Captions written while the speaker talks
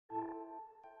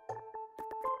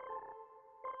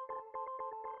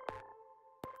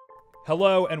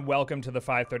Hello and welcome to the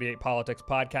 538 Politics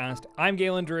Podcast. I'm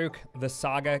Galen Druk. The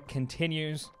saga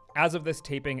continues. As of this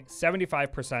taping,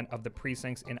 75% of the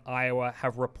precincts in Iowa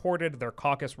have reported their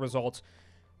caucus results.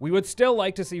 We would still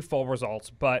like to see full results,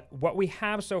 but what we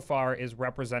have so far is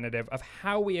representative of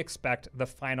how we expect the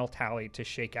final tally to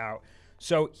shake out.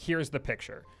 So here's the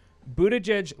picture.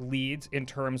 Buttigieg leads in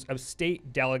terms of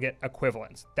state delegate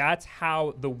equivalents. That's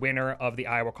how the winner of the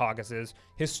Iowa caucuses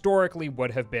historically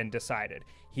would have been decided.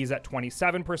 He's at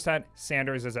 27%,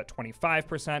 Sanders is at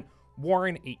 25%,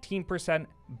 Warren 18%,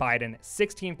 Biden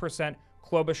 16%,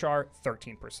 Klobuchar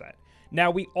 13%.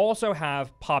 Now, we also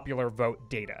have popular vote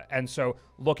data. And so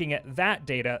looking at that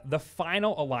data, the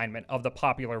final alignment of the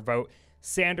popular vote,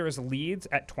 Sanders leads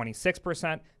at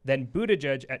 26%, then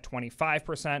Buttigieg at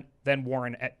 25%, then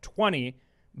Warren at 20%,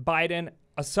 Biden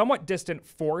a somewhat distant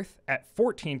fourth at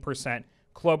 14%,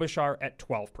 Klobuchar at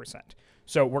 12%.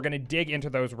 So we're going to dig into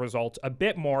those results a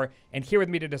bit more, and here with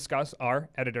me to discuss our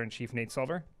editor-in-chief, Nate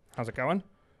Silver. How's it going?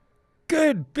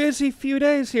 Good. Busy few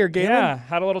days here, Galen. Yeah.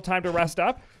 Had a little time to rest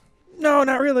up? No,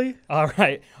 not really. All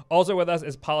right. Also with us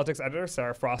is politics editor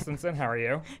Sarah Frostenson. How are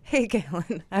you? Hey,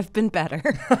 Galen. I've been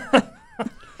better.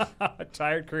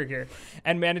 Tired crew here.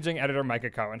 And managing editor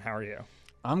Micah Cohen. How are you?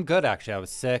 I'm good, actually. I was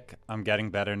sick. I'm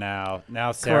getting better now.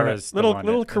 Now Sarah's little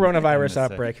coronavirus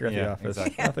outbreak here at the office.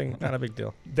 Exactly. Nothing, not a big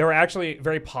deal. There were actually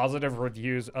very positive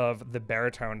reviews of the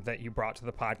baritone that you brought to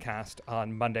the podcast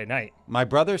on Monday night. My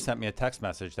brother sent me a text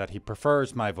message that he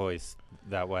prefers my voice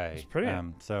that way. It's pretty.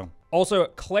 Also,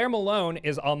 Claire Malone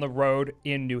is on the road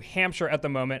in New Hampshire at the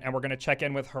moment, and we're going to check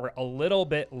in with her a little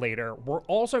bit later. We're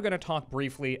also going to talk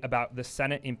briefly about the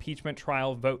Senate impeachment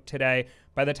trial vote today.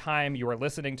 By the time you are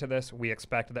listening to this, we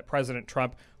expect that President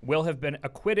Trump will have been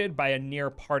acquitted by a near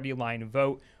party line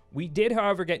vote. We did,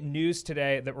 however, get news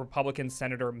today that Republican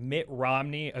Senator Mitt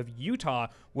Romney of Utah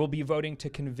will be voting to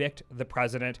convict the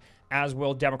president, as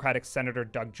will Democratic Senator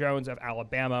Doug Jones of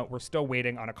Alabama. We're still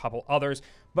waiting on a couple others,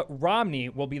 but Romney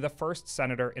will be the first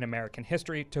senator in American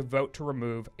history to vote to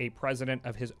remove a president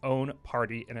of his own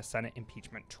party in a Senate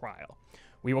impeachment trial.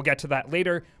 We will get to that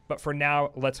later, but for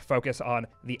now, let's focus on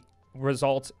the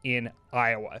results in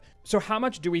Iowa. So how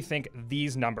much do we think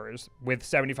these numbers, with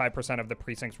 75% of the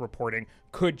precincts reporting,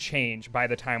 could change by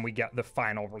the time we get the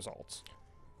final results?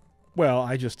 Well,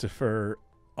 I just defer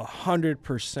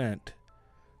 100%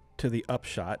 to the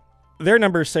upshot. Their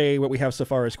numbers say what we have so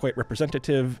far is quite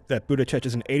representative, that Buttigieg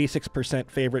is an 86%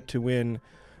 favorite to win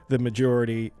the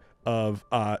majority of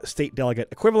state delegate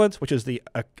equivalents, which is the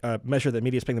measure that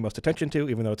media is paying the most attention to,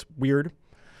 even though it's weird.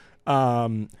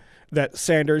 That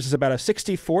Sanders is about a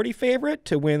 60-40 favorite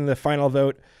to win the final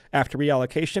vote after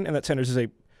reallocation, and that Sanders is a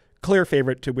clear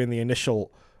favorite to win the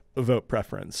initial vote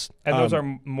preference. And those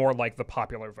are more like the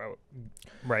popular vote,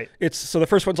 right? So the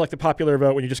first one's like the popular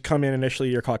vote when you just come in initially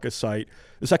to your caucus site.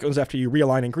 The second one's after you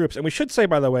realign in groups. And we should say,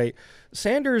 by the way,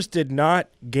 Sanders did not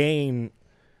gain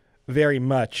very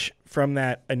much from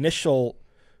that initial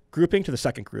grouping to the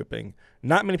second grouping.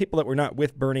 Not many people that were not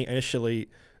with Bernie initially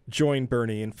join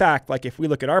Bernie. In fact, like if we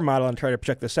look at our model and try to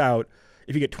check this out,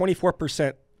 if you get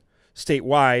 24%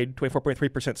 statewide, 24.3%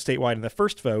 statewide in the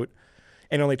first vote,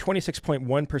 and only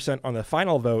 26.1% on the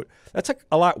final vote, that's like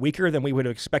a lot weaker than we would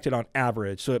have expected on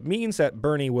average. So it means that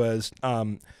Bernie was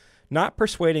not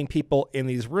persuading people in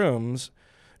these rooms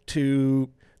to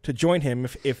join him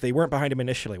if they weren't behind him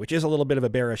initially, which is a little bit of a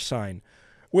bearish sign.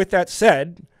 With that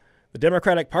said, the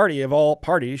Democratic Party of all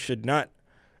parties should not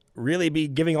really be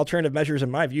giving alternative measures,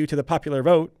 in my view, to the popular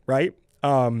vote, right?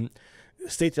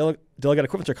 State delegate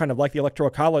equivalents are kind of like the Electoral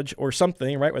College or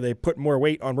something, right, where they put more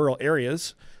weight on rural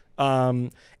areas.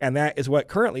 And that is what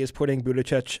currently is putting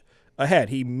Buttigieg ahead.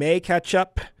 He may catch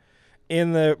up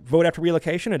in the vote after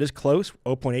relocation. It is close,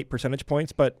 0.8 percentage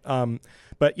points. But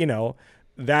you know,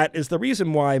 that is the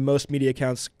reason why most media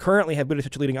accounts currently have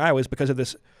Buttigieg leading Iowa, is because of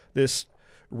this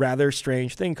rather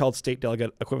strange thing called state delegate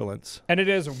equivalents. And it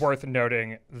is worth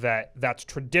noting that that's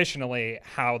traditionally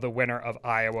how the winner of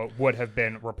Iowa would have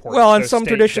been reported. Well, and some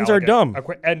traditions are dumb.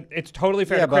 And it's totally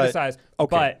fair to criticize.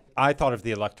 Okay. But I thought of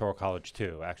the Electoral College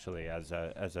too, actually, as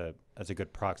a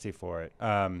good proxy for it.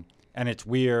 And it's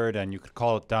weird, and you could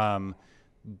call it dumb,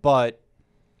 but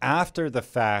after the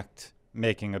fact,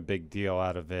 making a big deal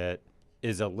out of it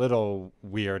is a little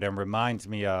weird and reminds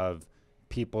me of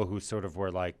people who sort of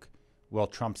were like, well,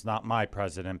 Trump's not my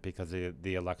president because of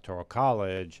the Electoral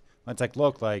College. It's like,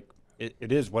 look, like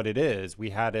it is what it is.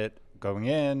 We had it going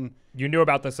in. You knew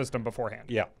about the system beforehand.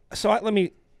 Yeah. So let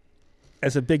me,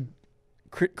 as a big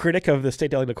critic of the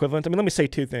state delegate equivalent, let me say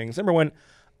two things. Number one,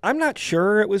 I'm not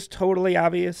sure it was totally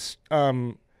obvious.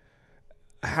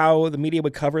 how the media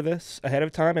would cover this ahead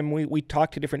of time. And we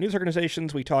talked to different news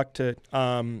organizations. We talked to,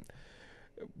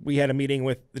 we had a meeting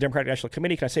with the Democratic National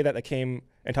Committee. Can I say that? That came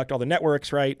and talked to all the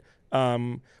networks, right?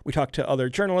 We talked to other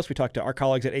journalists. We talked to our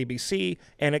colleagues at ABC.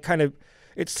 And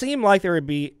it seemed like there would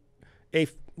be a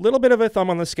little bit of a thumb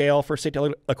on the scale for state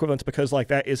equivalence because, like,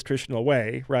 that is traditional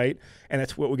way, right? And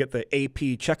that's what we get the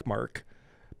AP check mark.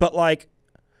 But, like,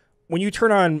 when you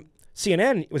turn on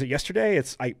CNN, was it yesterday?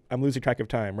 I'm losing track of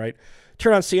time, right?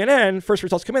 Turn on CNN, first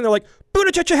results come in, they're like,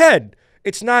 Buttigieg ahead.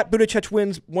 It's not Buttigieg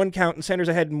wins one count and Sanders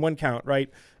ahead in one count, right?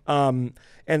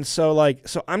 And so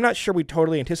I'm not sure we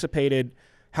totally anticipated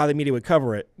how the media would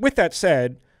cover it. With that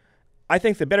said, I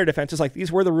think the better defense is like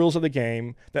these were the rules of the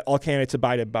game that all candidates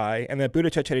abided by, and that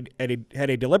Buttigieg had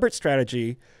a deliberate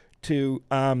strategy to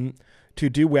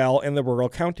do well in the rural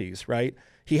counties, right?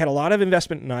 He had a lot of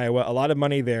investment in Iowa, a lot of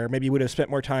money there. Maybe he would have spent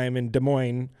more time in Des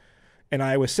Moines and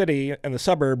Iowa City and the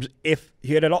suburbs if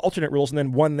he had alternate rules and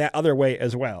then won that other way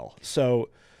as well.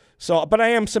 But I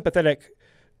am sympathetic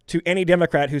to any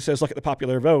Democrat who says, look at the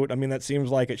popular vote. I mean, that seems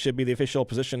like it should be the official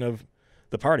position of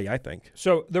the party, I think.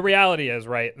 So the reality is,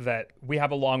 right, that we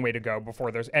have a long way to go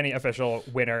before there's any official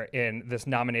winner in this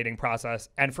nominating process.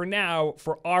 And for now,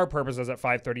 for our purposes at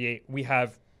 538, we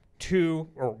have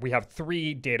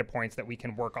three data points that we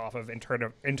can work off of in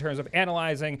terms of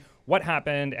analyzing what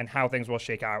happened and how things will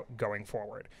shake out going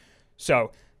forward.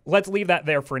 So let's leave that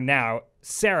there for now.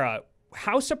 Sarah,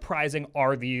 how surprising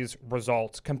are these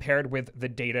results compared with the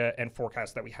data and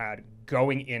forecasts that we had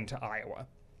going into Iowa?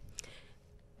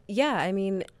 Yeah, I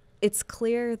mean, it's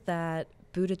clear that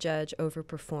Buttigieg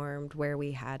overperformed where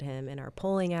we had him in our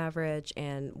polling average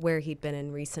and where he'd been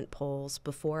in recent polls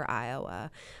before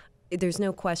Iowa. There's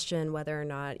no question whether or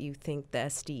not you think the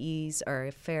SDEs are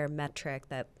a fair metric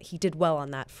that he did well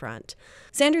on that front.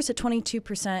 Sanders at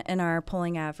 22% in our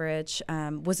polling average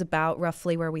was about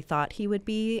roughly where we thought he would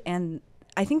be. And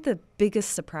I think the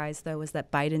biggest surprise, though, was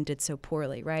that Biden did so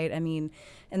poorly, right? I mean,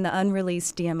 in the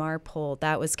unreleased DMR poll,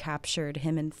 that was captured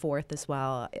him in fourth as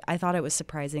well. I thought it was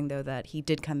surprising, though, that he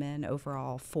did come in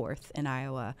overall fourth in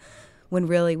Iowa when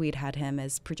really we'd had him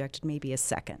as projected maybe as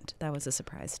second. That was a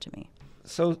surprise to me.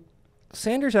 So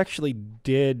Sanders actually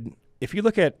did, if you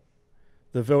look at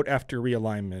the vote after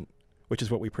realignment, which is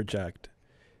what we projected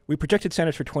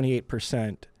Sanders for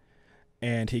 28%,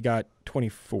 and he got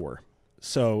 24.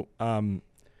 So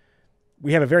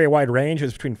we have a very wide range. It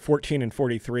was between 14 and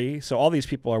 43. So all these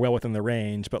people are well within the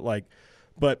range.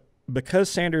 But because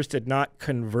Sanders did not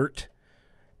convert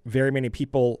very many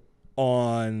people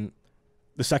on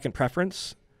the second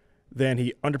preference, then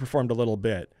he underperformed a little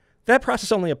bit. That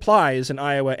process only applies in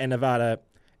Iowa and Nevada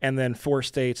and then 4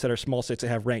 states that are small states that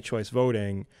have ranked choice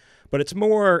voting. But it's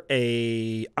more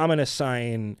a ominous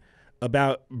sign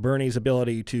about Bernie's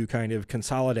ability to kind of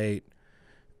consolidate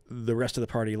the rest of the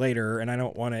party later. And I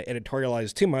don't want to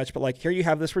editorialize too much, but here you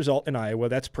have this result in Iowa.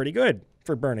 That's pretty good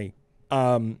for Bernie.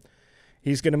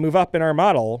 He's going to move up in our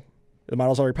model. The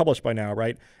model's already published by now,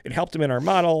 right? It helped him in our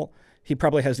model. He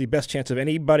probably has the best chance of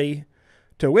anybody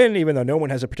to win, even though no one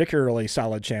has a particularly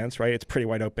solid chance, right? It's pretty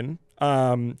wide open.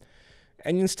 And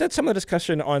instead, some of the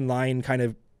discussion online kind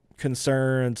of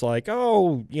concerns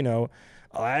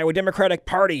Iowa Democratic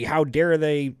Party, how dare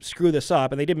they screw this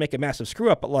up? And they did make a massive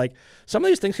screw up, but some of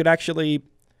these things could actually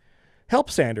help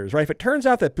Sanders, right? If it turns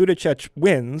out that Buttigieg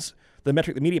wins, the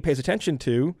metric the media pays attention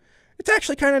to, it's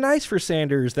actually kind of nice for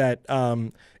Sanders that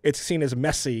it's seen as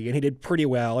messy and he did pretty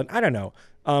well. And I don't know.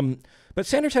 But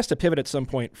Sanders has to pivot at some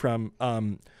point from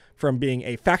being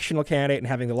a factional candidate and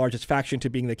having the largest faction to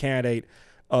being the candidate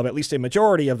of at least a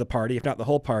majority of the party, if not the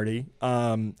whole party.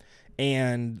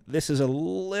 And this is a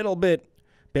little bit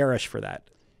bearish for that.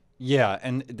 Yeah,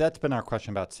 and that's been our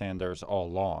question about Sanders all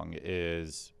along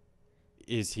is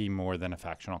he more than a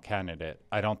factional candidate?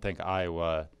 I don't think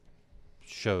Iowa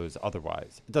shows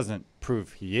otherwise. It doesn't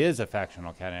prove he is a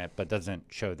factional candidate, but doesn't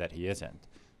show that he isn't.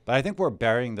 But I think we're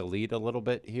burying the lead a little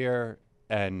bit here,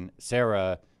 and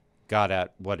Sarah got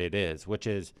at what it is, which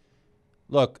is,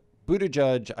 look,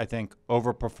 Buttigieg, I think,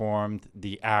 overperformed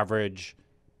the average,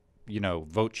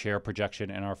 vote share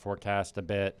projection in our forecast a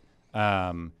bit.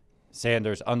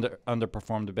 Sanders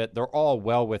underperformed a bit. They're all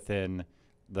well within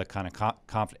the kind of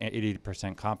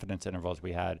 80% confidence intervals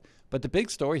we had. But the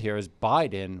big story here is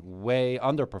Biden way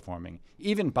underperforming.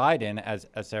 Even Biden, as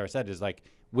Sarah said, is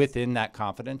within that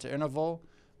confidence interval.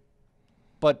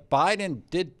 But Biden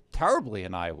did terribly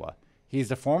in Iowa. He's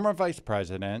the former vice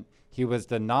president. He was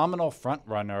the nominal front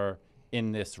runner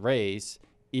in this race,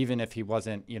 even if he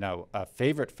wasn't, a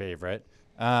favorite.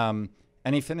 And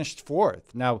he finished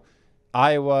fourth. Now,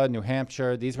 Iowa, New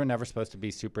Hampshire, these were never supposed to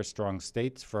be super strong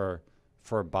states for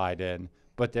Biden.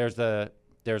 but there's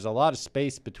a lot of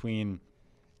space between,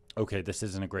 okay, this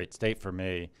isn't a great state for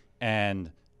me,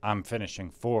 and I'm finishing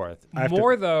fourth.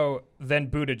 More, though, than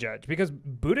Buttigieg, because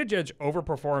Buttigieg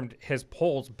overperformed his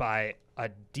polls by a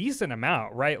decent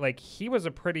amount, right? Like, he was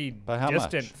a pretty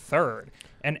distant third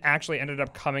and actually ended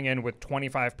up coming in with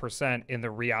 25% in the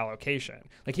reallocation.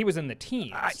 Like, he was in the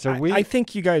teens. I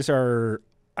think you guys are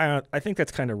I think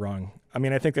that's kind of wrong. I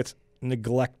mean, I think that's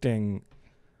neglecting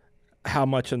how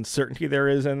much uncertainty there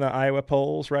is in the Iowa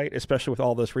polls, right? Especially with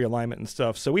all this realignment and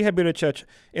stuff. So we had Buttigieg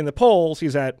in the polls.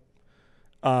 He's at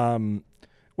 15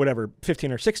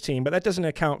 or 16, but that doesn't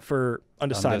account for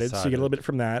undecided. So you get a little bit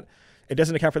from that. It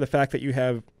doesn't account for the fact that you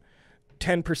have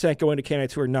 10% going to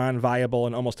candidates who are non-viable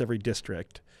in almost every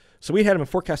district. So we had him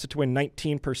forecasted to win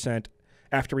 19%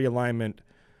 after realignment.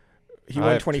 He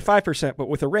won 25%, but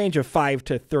with a range of 5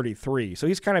 to 33. So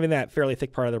he's kind of in that fairly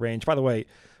thick part of the range. By the way,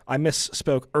 I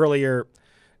misspoke earlier.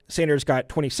 Sanders got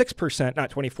 26%, not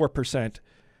 24%,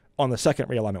 on the second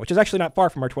realignment, which is actually not far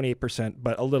from our 28%,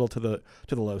 but a little to the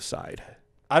low side.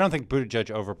 I don't think Buttigieg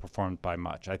overperformed by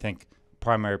much. I think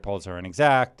primary polls are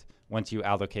inexact. Once you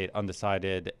allocate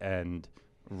undecided and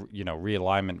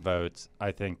realignment votes,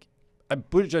 I think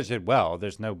Buttigieg did well.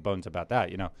 There's no bones about that,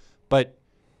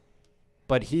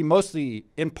 But he mostly,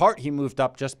 in part, he moved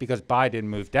up just because Biden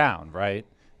moved down, right?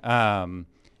 And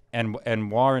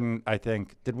Warren, I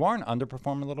think, did Warren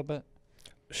underperform a little bit?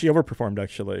 She overperformed,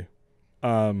 actually.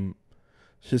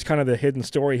 She's kind of the hidden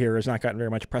story here, has not gotten very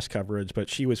much press coverage, but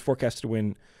she was forecast to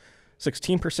win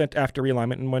 16% after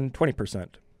realignment and won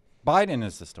 20%. Biden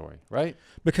is the story, right?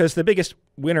 Because the biggest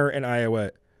winner in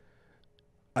Iowa,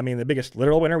 the biggest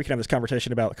literal winner, we can have this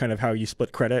conversation about kind of how you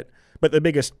split credit, but the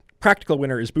biggest practical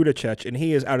winner is Buttigieg, and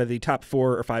he is out of the top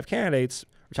 4 or 5 candidates,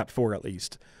 or top 4 at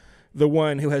least, the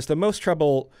one who has the most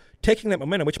trouble taking that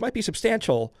momentum, which might be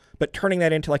substantial, but turning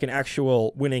that into like an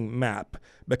actual winning map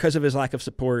because of his lack of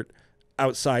support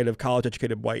outside of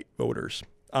college-educated white voters.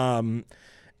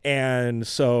 And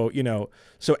so,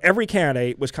 so every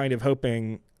candidate was kind of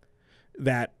hoping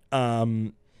that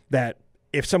that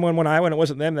if someone won Iowa and it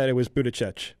wasn't them, that it was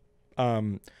Buttigieg.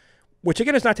 Which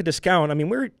again is not to discount. I mean,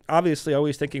 we're obviously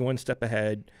always thinking one step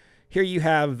ahead. Here you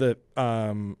have the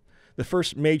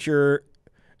first major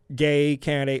gay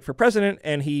candidate for president,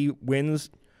 and he wins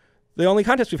the only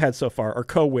contest we've had so far, or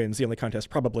co-wins the only contest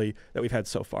probably that we've had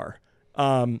so far.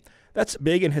 That's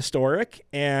big and historic,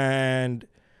 and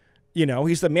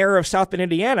he's the mayor of South Bend,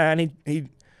 Indiana, and he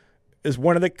is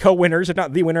one of the co-winners, if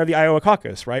not the winner of the Iowa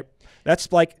caucus, right? That's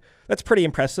pretty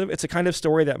impressive. It's a kind of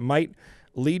story that might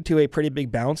lead to a pretty big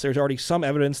bounce. There's already some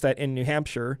evidence that in New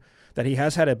Hampshire that he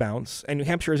has had a bounce, and New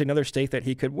Hampshire is another state that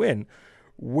he could win.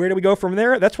 Where do we go from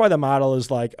there? That's why the model is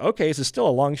like, okay, this is still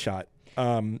a long shot.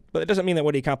 But it doesn't mean that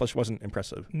what he accomplished wasn't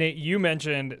impressive. Nate, you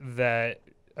mentioned that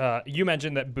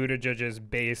Buttigieg's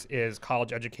base is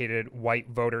college-educated white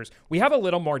voters. We have a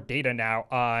little more data now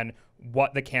on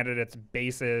what the candidates'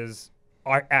 bases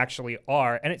actually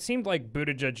are, and it seemed like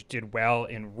Buttigieg did well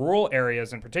in rural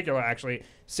areas in particular, actually.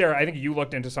 Sarah, I think you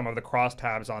looked into some of the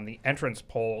crosstabs on the entrance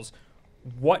polls.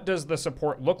 What does the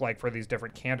support look like for these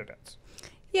different candidates?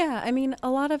 Yeah, a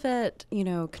lot of it,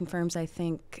 confirms, I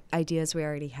think, ideas we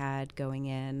already had going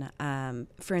in.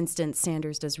 For instance,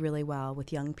 Sanders does really well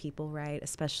with young people, right?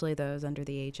 Especially those under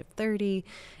the age of 30.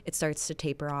 It starts to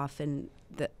taper off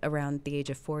around the age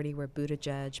of 40, where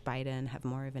Buttigieg, Biden have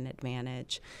more of an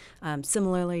advantage.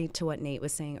 Similarly to what Nate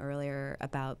was saying earlier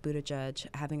about Buttigieg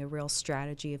having a real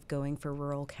strategy of going for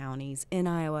rural counties in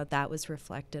Iowa, that was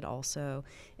reflected also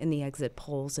in the exit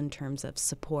polls in terms of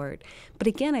support. But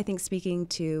again, I think speaking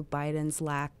to Biden's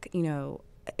lack,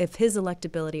 if his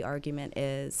electability argument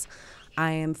is,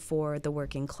 I am for the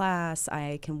working class,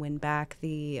 I can win back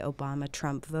the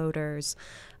Obama-Trump voters,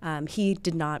 he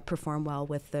did not perform well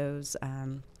with those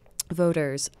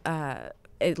voters,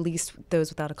 at least those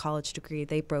without a college degree.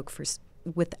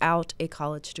 Without a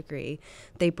college degree,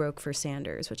 they broke for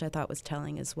Sanders, which I thought was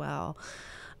telling as well,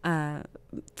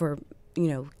 for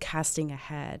casting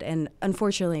ahead. And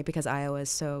unfortunately, because Iowa is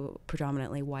so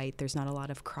predominantly white, there's not a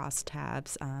lot of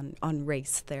crosstabs on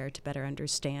race there to better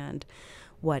understand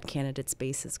what candidates'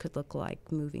 bases could look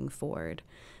like moving forward.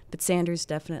 But Sanders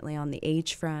definitely on the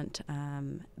age front,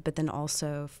 but then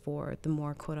also for the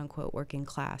more quote-unquote working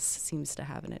class seems to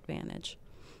have an advantage.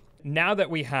 Now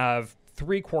that we have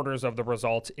 3/4 of the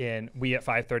results in, we at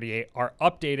 538 are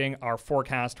updating our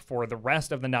forecast for the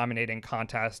rest of the nominating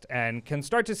contest and can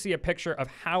start to see a picture of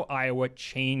how Iowa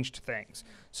changed things.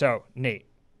 So, Nate,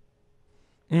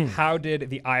 how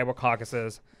did the Iowa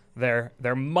caucuses, their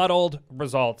muddled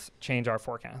results, change our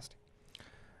forecast?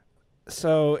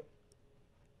 So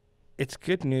it's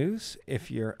good news if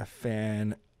you're a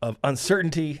fan of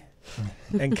uncertainty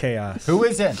and chaos. Who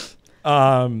isn't?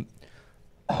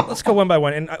 Let's go one by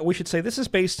one. And we should say this is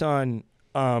based on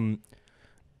the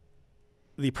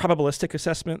probabilistic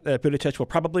assessment that Buttigieg will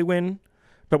probably win,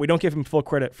 but we don't give him full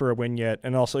credit for a win yet.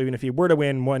 And also, even if he were to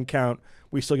win one count,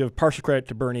 we still give partial credit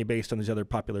to Bernie based on these other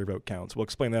popular vote counts. We'll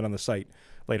explain that on the site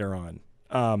later on.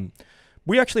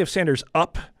 We actually have Sanders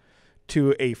up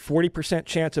to a 40%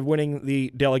 chance of winning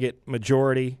the delegate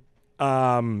majority.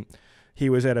 He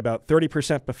was at about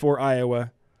 30% before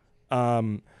Iowa.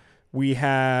 We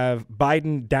have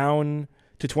Biden down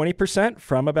to 20%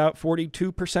 from about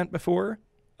 42% before.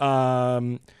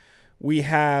 We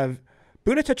have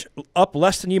Buttigieg up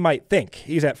less than you might think.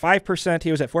 He's at 5%.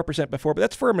 He was at 4% before, but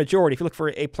that's for a majority. If you look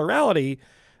for a plurality,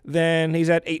 then he's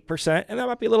at 8%, and that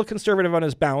might be a little conservative on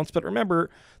his bounce. But remember,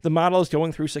 the model is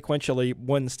going through sequentially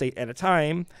one state at a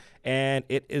time, and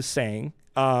it is saying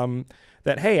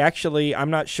that, hey, actually,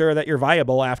 I'm not sure that you're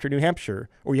viable after New Hampshire,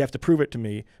 or you have to prove it to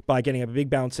me by getting a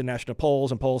big bounce in national polls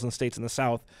and polls in states in the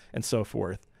South and so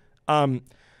forth.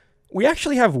 We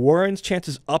actually have Warren's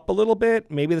chances up a little bit.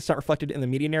 Maybe that's not reflected in the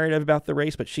media narrative about the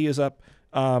race, but she is up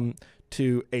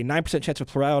to a 9% chance of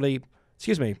plurality,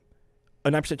 a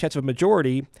 9% chance of a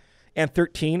majority, and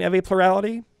 13 of a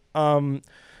plurality.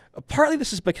 Partly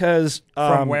this is because...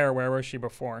 From where? Where was she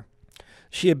before?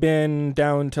 She had been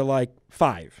down to like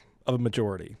 5 of a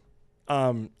majority.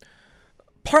 Partly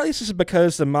this is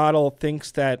because the model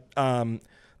thinks that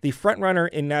the frontrunner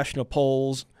in national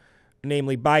polls,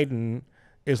 namely Biden,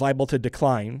 is liable to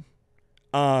decline.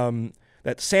 That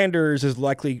Sanders is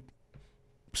likely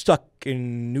stuck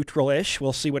in neutral-ish.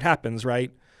 We'll see what happens,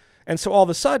 right? And so all of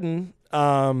a sudden,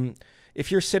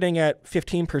 if you're sitting at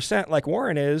 15% like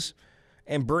Warren is,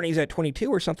 and Bernie's at 22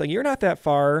 or something, you're not that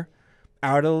far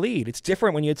out of the lead. It's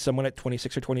different when you had someone at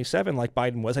 26 or 27 like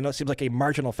Biden was. I know it seems like a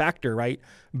marginal factor, right?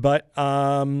 But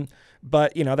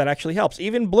you know, that actually helps.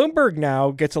 Even Bloomberg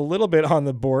now gets a little bit on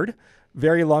the board.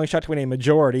 Very long shot to win a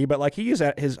majority, but like he's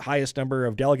at his highest number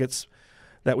of delegates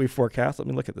that we forecast. Let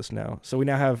me look at this now. So we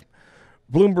now have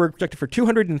Bloomberg projected for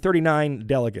 239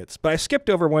 delegates. But I skipped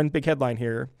over one big headline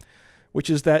here, which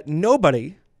is that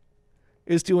nobody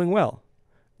is doing well.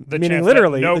 Meaning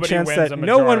literally, the chance that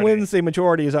no one wins a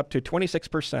majority is up to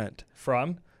 26%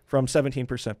 from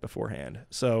 17% beforehand.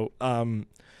 So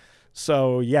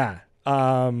yeah.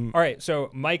 All right. So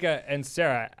Micah and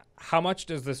Sarah, how much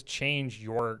does this change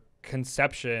your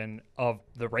conception of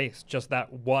the race? Just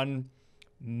that one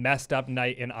messed up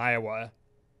night in Iowa,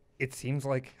 it seems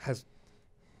like has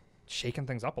shaken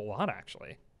things up a lot,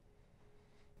 actually.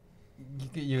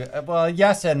 Well,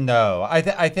 yes and no.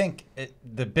 I think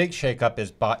the big shakeup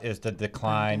is the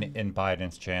decline in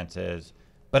Biden's chances.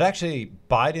 But actually,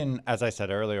 Biden, as I said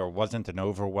earlier, wasn't an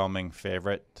overwhelming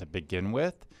favorite to begin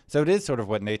with. So it is sort of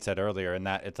what Nate said earlier, in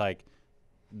that it's like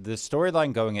the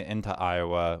storyline going into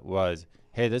Iowa was,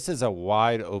 hey, this is a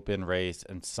wide open race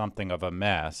and something of a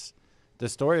mess. The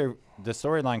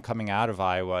storyline coming out of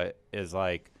Iowa is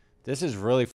like, this is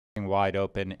really wide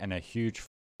open and a huge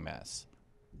mess.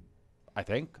 I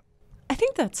think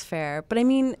that's fair. But I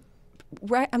mean,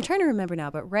 right, I'm trying to remember now,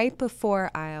 but right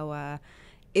before Iowa,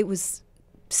 it was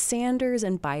Sanders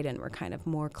and Biden were kind of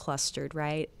more clustered,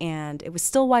 right? And it was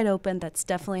still wide open. That's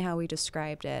definitely how we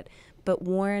described it. But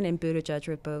Warren and Buttigieg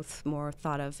were both more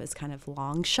thought of as kind of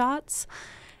long shots.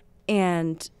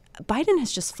 And Biden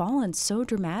has just fallen so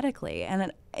dramatically.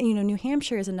 And, you know, New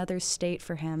Hampshire is another state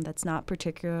for him that's not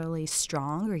particularly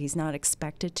strong, or he's not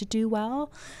expected to do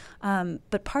well.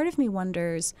 But part of me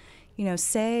wonders, you know,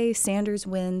 say Sanders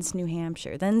wins New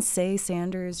Hampshire, then say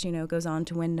Sanders, you know, goes on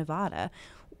to win Nevada.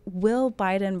 Will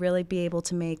Biden really be able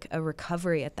to make a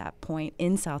recovery at that point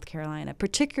in South Carolina,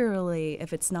 particularly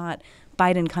if it's not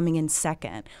Biden coming in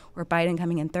second or Biden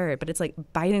coming in third, but it's like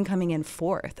Biden coming in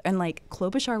fourth? And like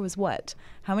Klobuchar was what?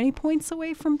 How many points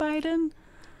away from Biden?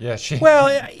 Yeah, she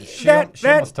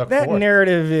almost took that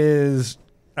narrative is,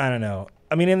 I don't know.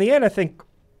 I mean, in the end, I think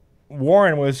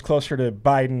Warren was closer to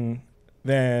Biden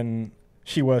than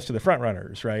she was to the front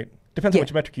runners, right? Depends on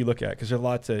which metric you look at, because there are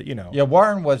lots of, you know. Yeah,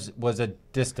 Warren was a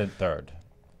distant third.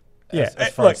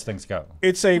 As far as things go.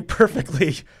 It's a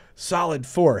perfectly solid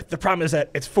fourth. The problem is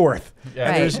that it's fourth. Yeah.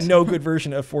 And there's no good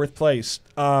version of fourth place.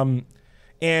 And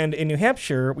in New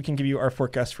Hampshire, we can give you our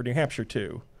forecast for New Hampshire,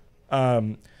 too.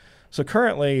 So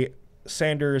currently,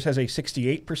 Sanders has a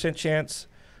 68% chance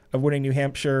of winning New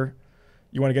Hampshire.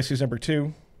 You want to guess who's number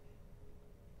 2?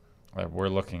 We're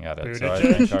looking at it.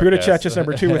 Buttigieg. Buttigieg is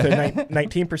number 2 with a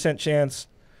 19% chance.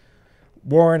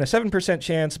 Warren a 7%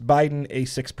 chance, Biden a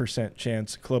 6%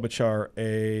 chance, Klobuchar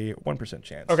a 1%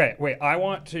 chance. Okay, wait. I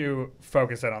want to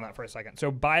focus in on that for a second.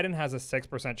 So Biden has a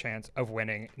 6% chance of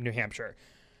winning New Hampshire.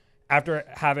 After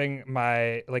having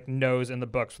my nose in the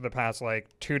books for the past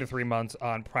 2 to 3 months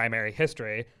on primary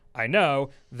history, I know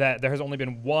that there has only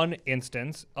been one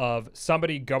instance of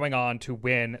somebody going on to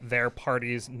win their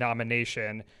party's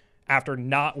nomination after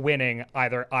not winning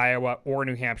either Iowa or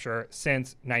New Hampshire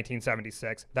since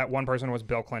 1976. That one person was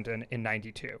Bill Clinton in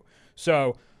 92.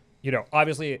 So,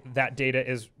 obviously that data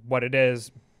is what it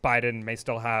is. Biden may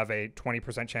still have a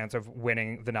 20% chance of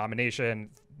winning the nomination.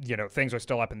 Things are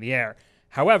still up in the air.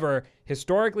 However,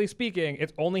 historically speaking,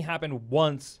 it's only happened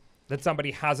once that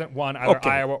somebody hasn't won either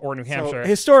Iowa or New Hampshire. So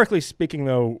historically speaking,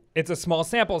 though, it's a small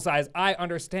sample size. I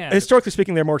understand. Historically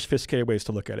speaking, there are more sophisticated ways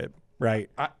to look at it, right?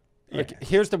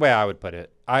 Here's the way I would put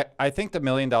it. I think the $1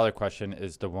 million question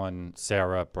is the one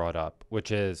Sarah brought up,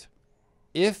 which is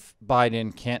if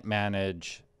Biden can't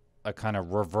manage a kind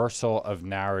of reversal of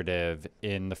narrative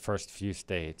in the first few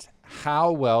states,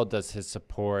 how well does his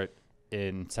support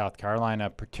in South Carolina,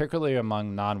 particularly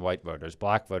among non-white voters,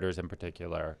 black voters in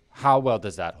particular, how well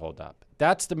does that hold up?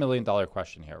 That's the $1 million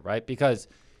question here, right? Because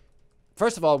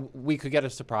first of all, we could get a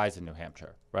surprise in New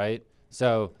Hampshire, right?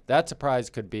 So that surprise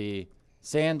could be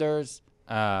Sanders.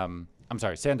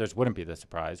 Sanders wouldn't be the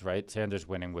surprise, right? Sanders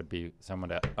winning would be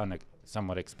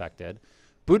somewhat expected.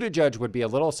 Buttigieg would be a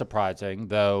little surprising,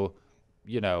 though,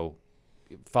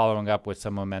 following up with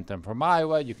some momentum from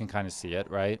Iowa, you can kind of see it,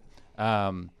 right?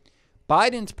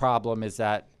 Biden's problem is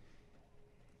that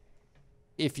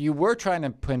if you were trying to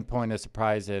pinpoint a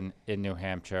surprise in New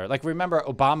Hampshire, remember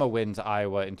Obama wins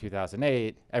Iowa in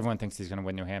 2008, everyone thinks he's going to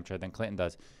win New Hampshire, then Clinton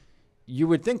does. You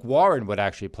would think Warren would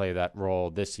actually play that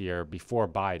role this year before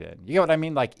Biden. You know what I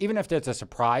mean? Even if there's a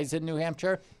surprise in New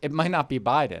Hampshire, it might not be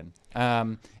Biden.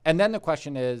 And then the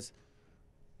question is,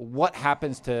 what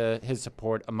happens to his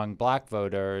support among black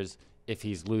voters if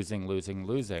he's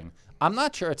losing? I'm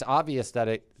not sure it's obvious that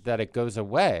it goes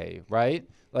away, right?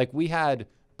 We had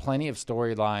plenty of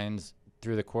storylines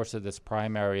through the course of this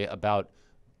primary about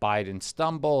Biden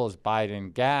stumbles,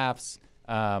 Biden gaffes,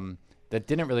 that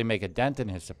didn't really make a dent in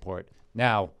his support.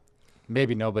 Now,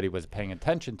 maybe nobody was paying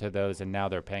attention to those, and now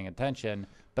they're paying attention.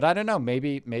 But I don't know.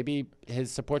 Maybe his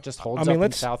support just holds up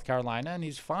in South Carolina, and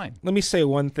he's fine. Let me say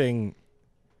one thing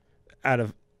out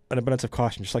of an abundance of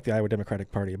caution, just like the Iowa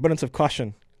Democratic Party. Abundance of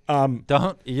caution. You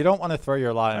don't want to throw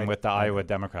your line with the Iowa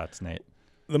Democrats, Nate.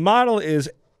 The model is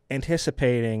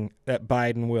anticipating that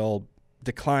Biden will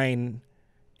decline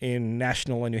in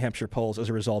national and New Hampshire polls as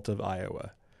a result of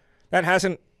Iowa. That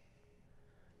hasn't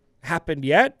happened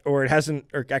yet, or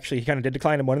actually he kind of did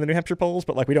decline in one of the New Hampshire polls,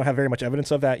 but we don't have very much evidence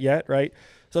of that yet, right?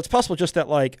 So it's possible just that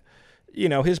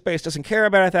his base doesn't care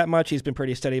about it that much. He's been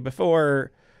pretty steady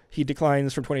before. He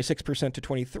declines from 26% to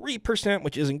 23%,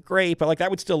 which isn't great, but that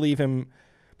would still leave him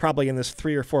probably in this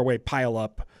 3 or 4 way pile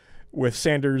up with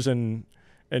Sanders and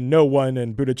no one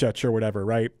and Buttigieg or whatever,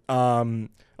 right? Although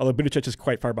Buttigieg is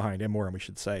quite far behind, and Warren, we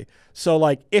should say.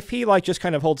 So if he just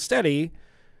kind of holds steady,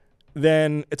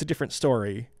 then it's a different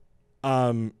story.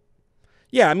 The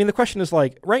question is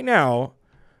right now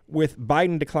with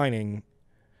Biden declining,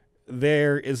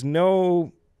 there is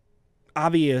no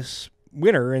obvious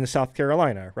winner in South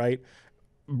Carolina, right?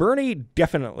 Bernie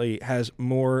definitely has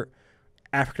more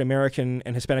African-American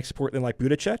and Hispanic support than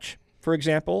Buttigieg, for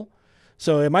example.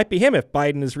 So it might be him if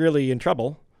Biden is really in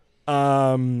trouble.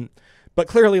 But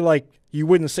clearly, you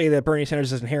wouldn't say that Bernie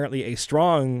Sanders is inherently a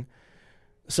strong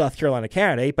South Carolina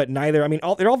candidate, but neither.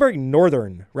 They're all very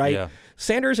northern, right? Yeah.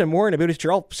 Sanders and Warren and Buttigieg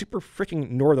are all super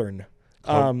freaking northern.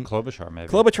 Klobuchar, maybe.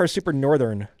 Klobuchar is super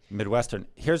northern. Midwestern.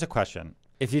 Here's a question.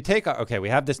 If you take, we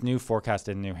have this new forecast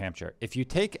in New Hampshire. If you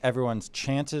take everyone's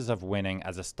chances of winning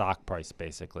as a stock price,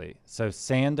 basically. So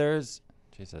Sanders,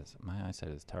 Jesus, my eyesight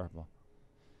is terrible.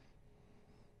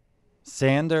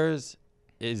 Sanders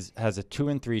has a 2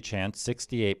 in 3 chance,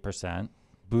 68%.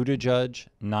 Buttigieg,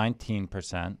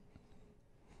 19%.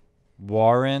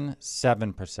 Warren,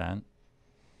 7%.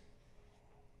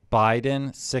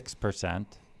 Biden, 6%.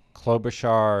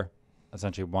 Klobuchar,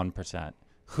 essentially 1%.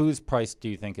 Whose price do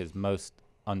you think is most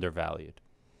undervalued?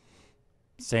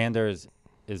 Sanders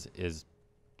is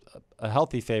a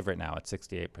healthy favorite now at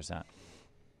 68%.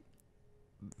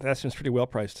 That seems pretty well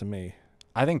priced to me.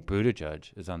 I think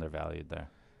Buttigieg is undervalued there.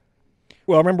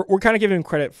 Well, remember, we're kind of giving him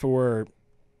credit for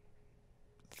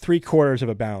 3/4 of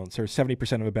a bounce or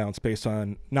 70% of a bounce based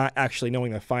on not actually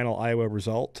knowing the final Iowa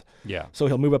result. Yeah. So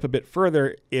he'll move up a bit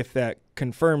further if that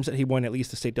confirms that he won at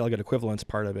least the state delegate equivalence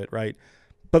part of it, right?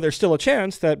 But there's still a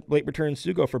chance that late returns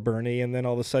do go for Bernie, and then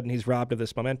all of a sudden he's robbed of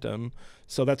this momentum.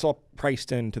 So that's all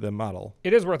priced into the model.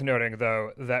 It is worth noting,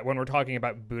 though, that when we're talking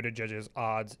about Buttigieg's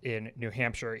odds in New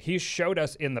Hampshire, he's showed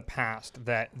us in the past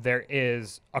that there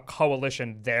is a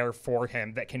coalition there for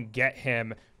him that can get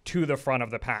him to the front of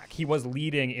the pack. He was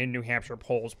leading in New Hampshire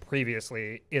polls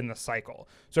previously in the cycle.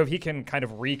 So if he can kind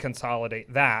of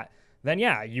reconsolidate that, then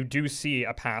yeah, you do see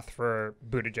a path for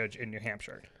Buttigieg in New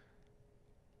Hampshire.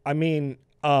 I mean,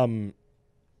 yeah,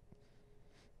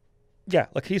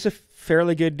 look, he's a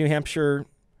fairly good New Hampshire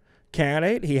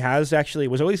candidate. He has actually,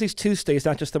 it was always these 2 states,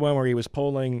 not just the one where he was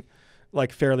polling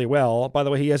like fairly well. By the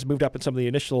way, he has moved up in some of the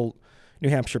initial New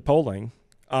Hampshire polling.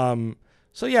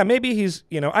 So yeah, maybe he's,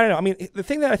 I don't know. I mean, the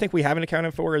thing that I think we haven't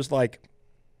accounted for is like,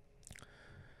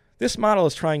 this model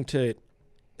is trying to,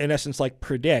 in essence, like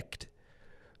predict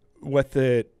what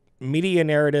the media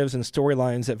narratives and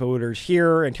storylines that voters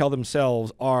hear and tell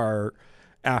themselves are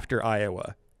after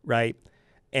Iowa, right?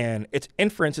 And its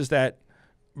inference is that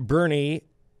Bernie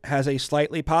has a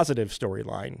slightly positive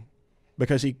storyline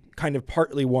because he kind of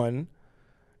partly won,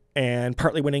 and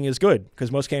partly winning is good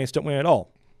because most candidates don't win at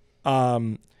all.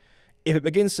 If it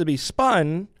begins to be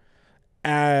spun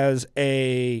as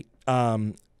a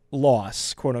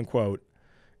loss, quote unquote,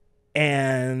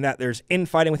 and that there's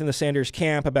infighting within the Sanders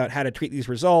camp about how to treat these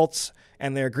results,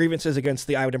 and there are grievances against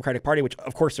the Iowa Democratic Party, which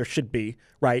of course there should be,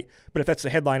 right? But if that's the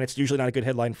headline, it's usually not a good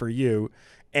headline for you.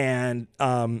 And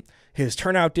his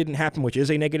turnout didn't happen, which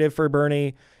is a negative for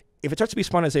Bernie. If it starts to be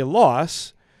spun as a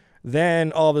loss,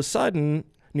 then all of a sudden,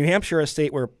 New Hampshire, a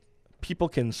state where people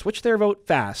can switch their vote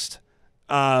fast,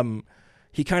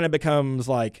 he kind of becomes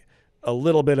like a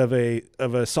little bit of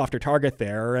a softer target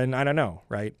there, and I don't know,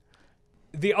 right?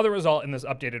 The other result in this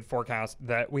updated forecast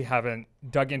that we haven't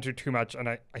dug into too much, and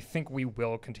I think we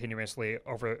will continuously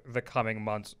over the coming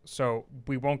months, so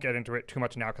we won't get into it too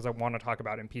much now because I want to talk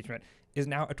about impeachment, is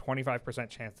now a 25%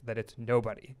 chance that it's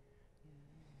nobody.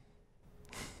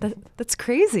 That's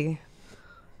crazy.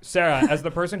 Sarah, as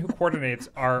the person who coordinates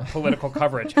our political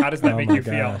coverage, how does that make you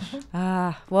feel?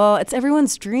 Well, it's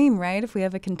everyone's dream, right? If we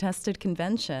have a contested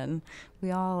convention,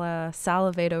 we all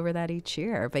salivate over that each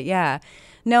year. But yeah,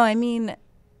 no, I mean,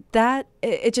 that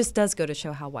it just does go to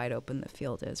show how wide open the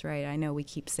field is, right? I know we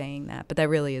keep saying that, but that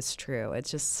really is true.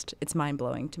 It's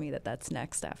mind-blowing to me that that's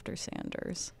next after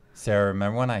Sanders. Sarah,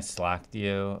 remember when I slacked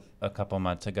you a couple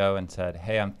months ago and said,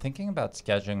 hey, I'm thinking about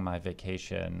scheduling my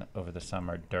vacation over the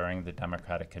summer during the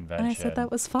Democratic convention? And I said that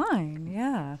was fine.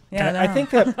 Yeah. I think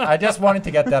that I just wanted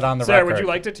to get that on the Sarah, record. would you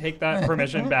like to take that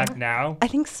permission back now? I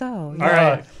think so. Yeah. All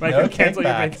right. Mike, No cancel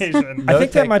your takebacks. vacation. I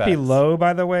think that might be takebacks. low,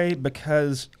 by the way,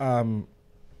 because of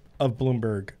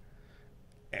Bloomberg.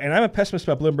 And I'm a pessimist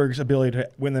about Bloomberg's ability to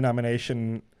win the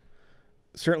nomination,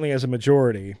 certainly as a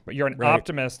majority. But you're an Right.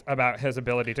 optimist about his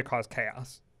ability to cause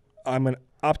chaos. I'm an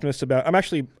optimist about, I'm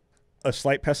actually a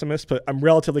slight pessimist, but I'm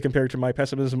relatively compared to my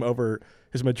pessimism over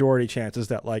his majority chances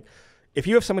that, like, if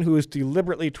you have someone who is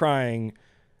deliberately trying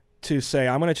to say,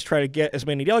 I'm going to try to get as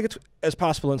many delegates as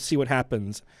possible and see what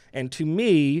happens. And to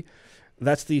me,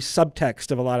 that's the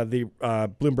subtext of a lot of the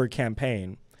Bloomberg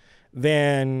campaign.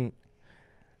 Then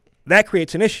that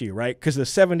creates an issue, right? Because the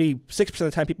 76% of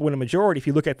the time people win a majority, if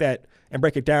you look at that and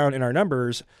break it down in our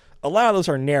numbers, a lot of those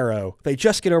are narrow. They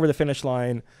just get over the finish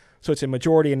line, so it's a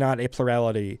majority and not a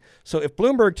plurality. So if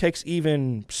Bloomberg takes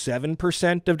even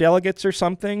 7% of delegates or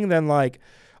something, then like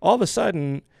all of a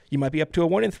sudden you might be up to a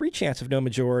 1 in 3 chance of no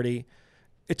majority.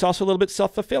 It's also a little bit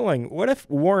self-fulfilling. What if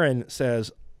Warren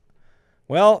says,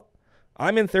 well,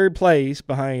 I'm in third place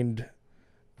behind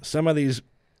some of these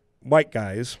white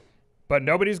guys, But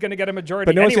nobody's going to get a majority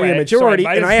but no one's anyway, going to get a majority, so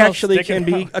I might and as I well actually stick can it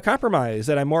be out. a compromise,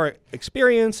 that I'm more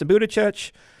experienced than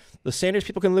Buttigieg. The Sanders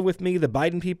people can live with me. The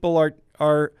Biden people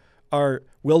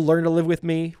will learn to live with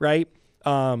me, right?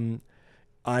 I'm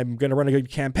going to run a good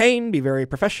campaign, be very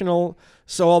professional.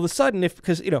 So all of a sudden,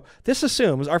 because this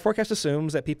assumes, our forecast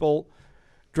assumes that people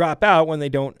drop out when they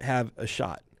don't have a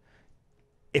shot.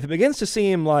 If it begins to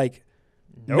seem like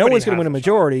no Nobody one's going to has win a a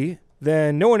majority,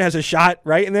 then no one has a shot,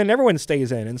 right? And then everyone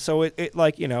stays in. And so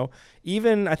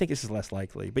even, I think this is less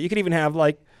likely, but you could even have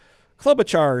like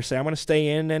Klobuchar say, I'm going to stay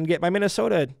in and get my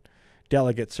Minnesota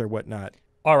delegates or whatnot.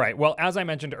 All right. Well, as I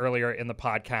mentioned earlier in the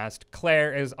podcast,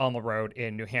 Claire is on the road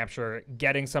in New Hampshire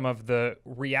getting some of the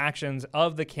reactions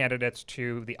of the candidates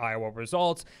to the Iowa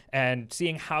results and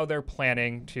seeing how they're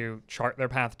planning to chart their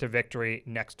path to victory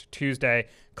next Tuesday.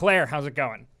 Claire, how's it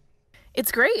going?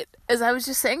 It's great. As I was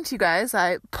just saying to you guys,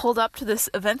 I pulled up to this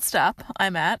event stop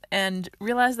I'm at and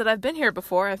realized that I've been here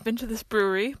before. I've been to this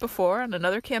brewery before on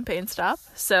another campaign stop.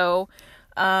 So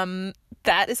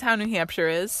that is how New Hampshire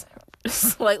is.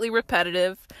 slightly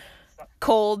repetitive,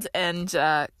 cold, and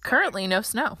currently no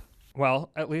snow.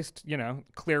 Well, at least,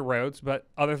 clear roads, but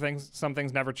some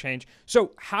things never change.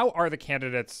 So how are the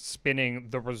candidates spinning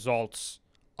the results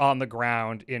on the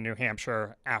ground in New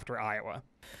Hampshire after Iowa?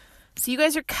 So you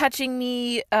guys are catching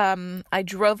me. I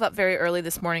drove up very early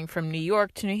this morning from New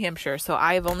York to New Hampshire, so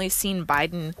I have only seen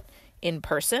Biden in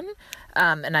person,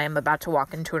 and I am about to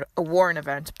walk into a Warren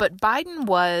event. But Biden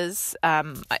was,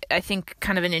 I think,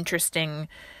 kind of an interesting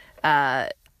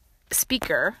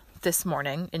speaker this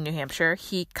morning in New Hampshire.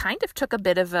 He kind of took a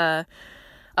bit of an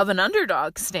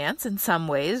underdog stance in some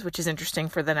ways, which is interesting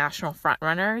for the national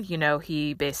frontrunner.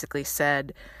 He basically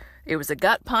said it was a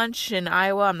gut punch in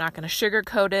Iowa. I'm not going to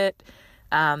sugarcoat it.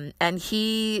 And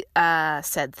he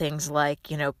said things like,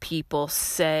 people have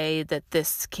said that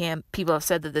this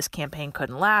campaign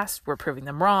couldn't last. We're proving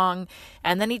them wrong.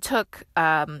 And then he took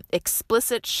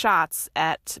explicit shots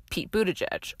at Pete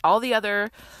Buttigieg. All the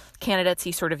other candidates,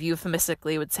 he sort of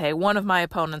euphemistically would say, one of my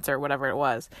opponents or whatever it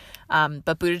was.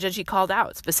 But Buttigieg he called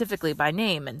out specifically by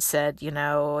name and said,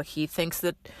 he thinks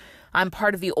that I'm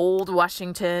part of the old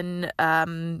Washington,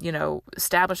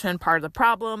 establishment, part of the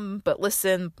problem. But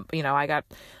listen, I got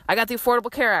the Affordable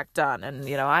Care Act done, and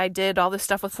I did all this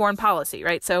stuff with foreign policy,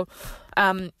 right? So,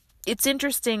 it's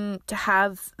interesting to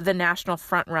have the national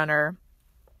frontrunner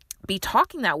be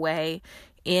talking that way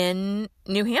in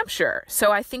New Hampshire.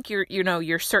 So I think you're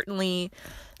certainly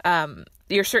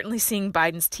seeing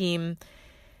Biden's team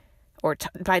or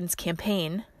Biden's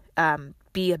campaign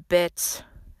be a bit.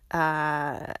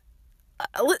 I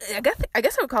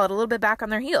guess I would call it a little bit back on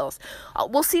their heels.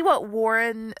 We'll see what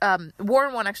Warren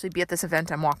won't actually be at this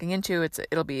event I'm walking into.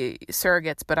 It'll be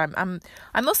surrogates, but I'm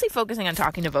mostly focusing on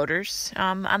talking to voters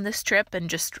on this trip and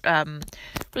just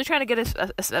really trying to get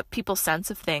a people's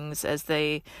sense of things as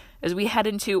we head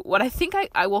into what I think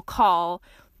I will call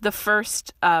the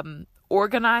first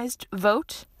organized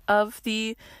vote of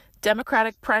the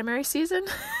Democratic primary season.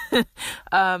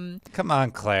 Come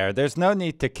on, Claire. There's no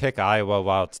need to kick Iowa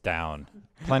while it's down.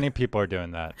 Plenty of people are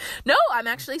doing that. No, I'm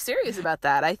actually serious about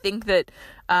that. I think that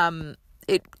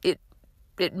it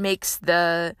makes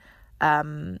the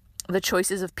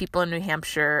choices of people in New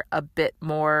Hampshire a bit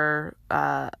more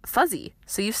fuzzy.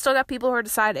 So you've still got people who are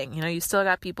deciding. You've still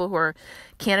got people who are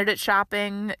candidate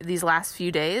shopping these last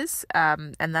few days,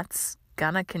 and that's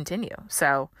gonna continue.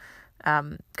 So.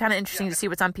 Kind of interesting to see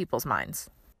what's on people's minds.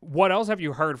 What else have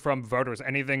you heard from voters?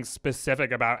 Anything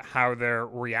specific about how they're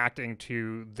reacting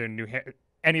to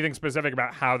anything specific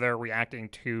about how they're reacting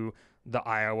to the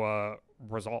Iowa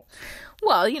results?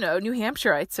 Well, New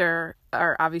Hampshireites are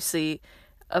obviously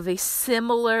of a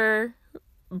similar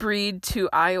breed to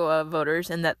Iowa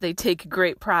voters in that they take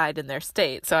great pride in their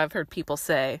state. So I've heard people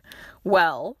say,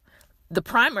 well, the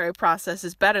primary process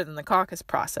is better than the caucus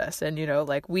process. And,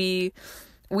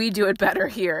 we do it better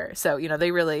here. So, they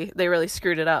really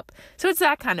screwed it up. So it's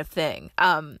that kind of thing.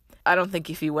 I don't think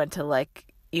if you went to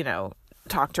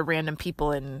talk to random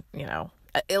people in,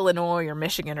 Illinois or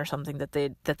Michigan or something that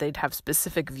they'd have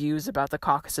specific views about the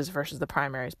caucuses versus the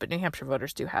primaries, but New Hampshire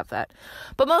voters do have that.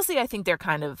 But mostly I think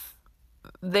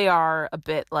they are a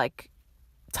bit like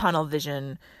tunnel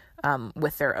vision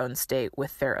with their own state,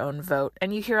 with their own vote.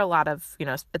 And you hear a lot of,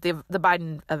 at the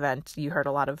Biden event, you heard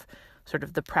a lot of sort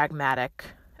of the pragmatic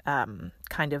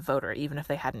kind of voter, even if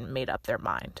they hadn't made up their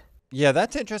mind. Yeah,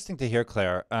 that's interesting to hear,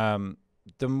 Claire.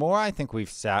 The more I think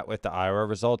we've sat with the Iowa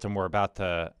results, and we're about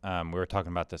to, we were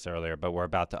talking about this earlier, but we're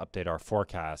about to update our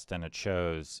forecast, and it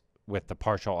shows with the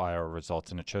partial Iowa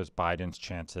results, and it shows Biden's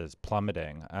chances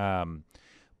plummeting.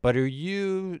 But are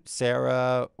you,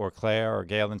 Sarah or Claire or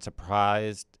Galen,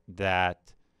 surprised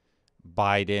that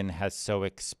Biden has so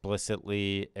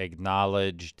explicitly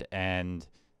acknowledged and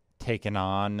taken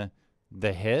on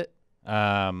the hit?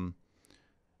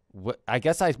 I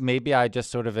guess I just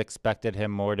sort of expected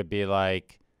him more to be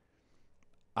like,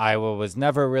 Iowa was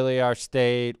never really our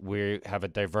state. We have a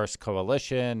diverse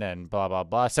coalition and blah blah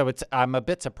blah. So I'm a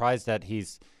bit surprised that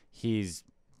he's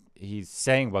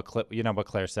saying what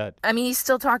Claire said. I mean, he's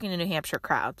still talking to New Hampshire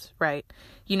crowds, right?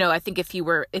 I think if he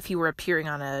were appearing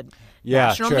on a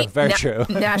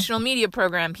national media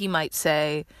program, he might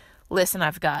say, "Listen,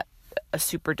 I've got a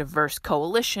super diverse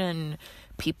coalition,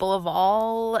 people of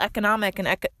all economic and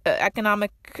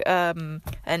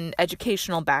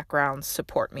educational backgrounds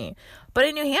support me." But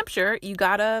in New Hampshire, you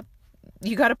gotta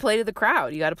play to the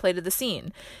crowd, you gotta play to the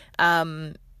scene.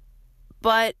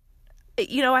 But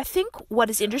I think what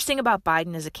is interesting about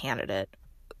Biden as a candidate,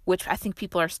 which I think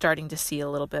people are starting to see a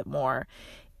little bit more,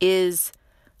 is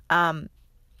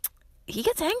he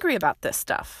gets angry about this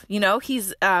stuff.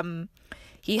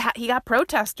 he got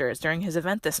protesters during his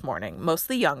event this morning,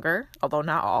 mostly younger, although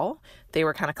not all. They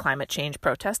were kind of climate change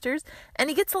protesters, and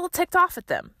he gets a little ticked off at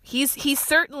them. He's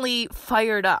certainly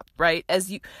fired up, right?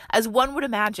 As one would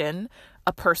imagine,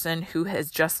 a person who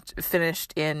has just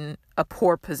finished in a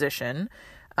poor position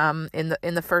in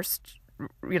the first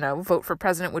vote for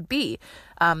president would be.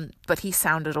 But he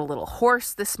sounded a little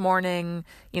hoarse this morning.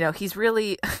 He's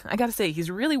really, I gotta say,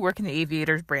 he's really working the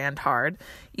Aviators brand hard,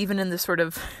 even in the sort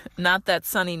of not that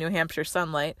sunny New Hampshire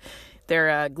sunlight.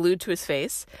 They're glued to his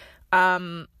face.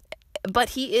 But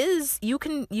he is, you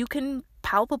can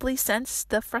palpably sense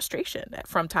the frustration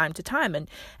from time to time.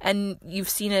 And you've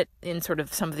seen it in sort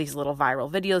of some of these little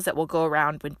viral videos that will go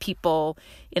around when people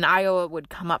in Iowa would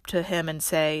come up to him and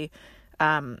say,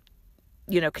 can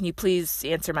you please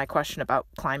answer my question about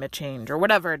climate change or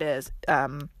whatever it is?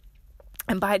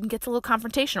 And Biden gets a little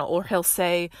confrontational, or he'll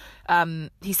say,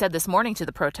 he said this morning to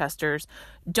the protesters,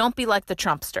 don't be like the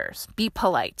Trumpsters, be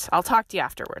polite. I'll talk to you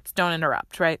afterwards. Don't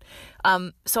interrupt. Right.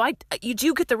 So you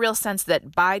do get the real sense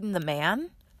that Biden, the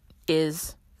man,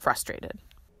 is frustrated.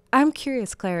 I'm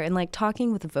curious, Claire, in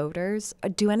talking with voters,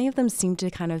 do any of them seem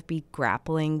to kind of be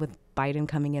grappling with Biden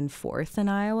coming in fourth in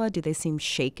Iowa? Do they seem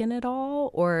shaken at all,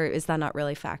 or is that not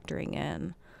really factoring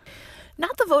in?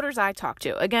 Not the voters I talk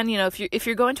to. Again, if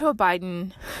you're going to a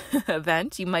Biden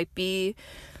event, you might be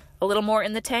a little more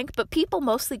in the tank, but people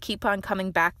mostly keep on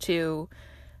coming back to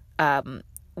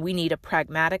we need a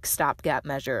pragmatic stopgap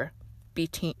measure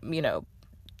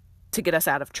to get us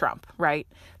out of Trump, right?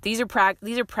 These are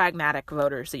pragmatic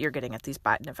voters that you're getting at these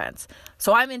Biden events.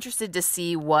 So I'm interested to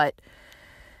see what,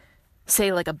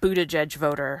 say, like a Buttigieg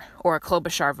voter or a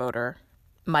Klobuchar voter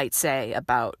might say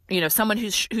about, someone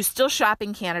who's still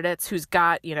shopping candidates, who's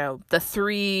got, the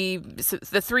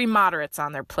three moderates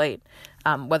on their plate,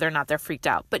 whether or not they're freaked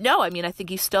out. But no, I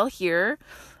think you still hear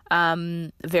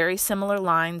very similar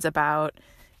lines about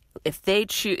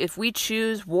if we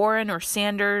choose Warren or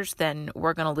Sanders, then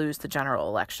we're going to lose the general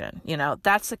election.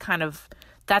 That's the kind of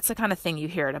thing you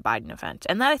hear at a Biden event.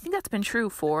 And I think that's been true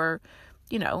for,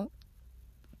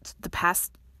 the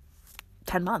past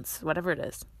 10 months, whatever it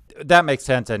is. That makes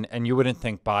sense, and you wouldn't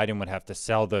think Biden would have to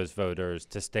sell those voters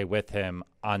to stay with him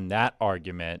on that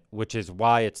argument, which is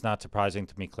why it's not surprising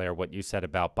to me, Claire, what you said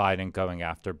about Biden going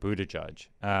after Buttigieg,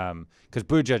 because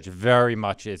Buttigieg very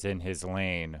much is in his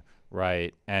lane,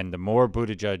 right? And the more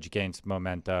Buttigieg gains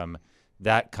momentum,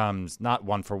 that comes not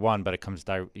one for one, but it comes,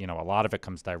 a lot of it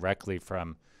comes directly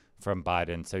from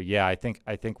Biden. So yeah, I think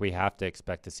we have to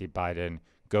expect to see Biden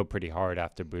go pretty hard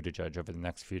after Buttigieg over the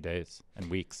next few days and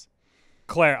weeks.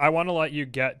 Claire, I want to let you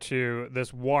get to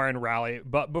this Warren rally,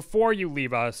 but before you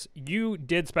leave us, you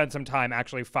did spend some time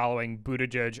actually following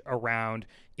Buttigieg around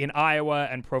in Iowa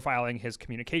and profiling his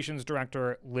communications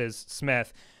director, Liz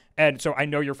Smith. And so I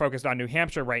know you're focused on New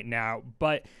Hampshire right now,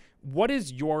 but what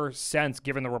is your sense,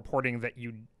 given the reporting that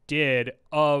you did,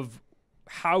 of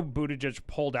how Buttigieg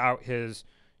pulled out his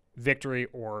victory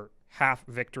or half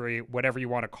victory, whatever you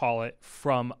want to call it,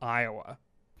 from Iowa?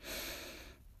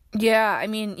 Yeah,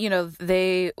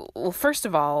 first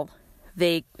of all,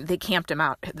 they camped him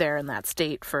out there in that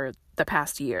state for the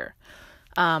past year.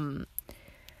 And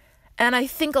I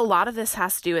think a lot of this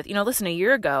has to do with, listen, a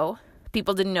year ago,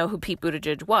 people didn't know who Pete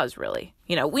Buttigieg was, really.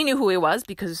 We knew who he was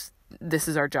because this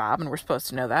is our job and we're supposed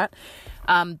to know that.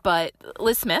 But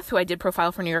Liz Smith, who I did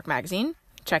profile for New York Magazine,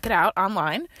 check it out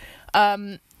online,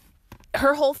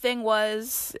 her whole thing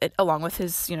was, along with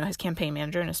his, his campaign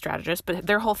manager and his strategist, but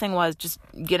their whole thing was just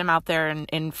get him out there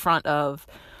in front of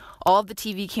all of the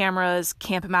TV cameras,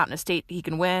 camp him out in a state he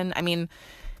can win. I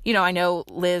know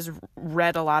Liz has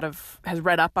read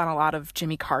up on a lot of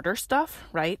Jimmy Carter stuff,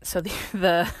 right? So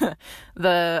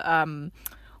the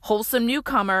wholesome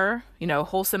newcomer,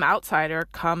 wholesome outsider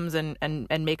comes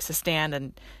and makes a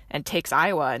stand and takes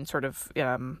Iowa and sort of,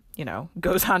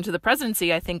 goes on to the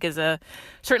presidency, I think is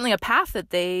certainly a path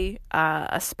that they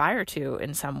aspire to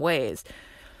in some ways.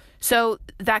 So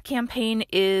that campaign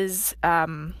is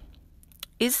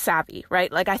savvy,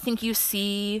 right? I think you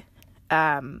see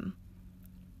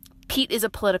Pete is a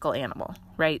political animal,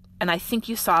 right? And I think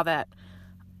you saw that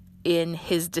in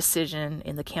his decision,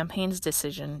 in the campaign's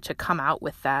decision to come out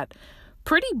with that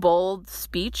pretty bold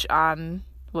speech on,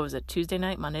 what was it, Tuesday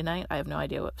night, Monday night? I have no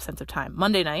idea what sense of time.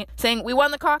 Monday night, saying we won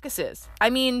the caucuses.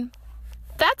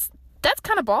 That's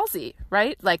kind of ballsy,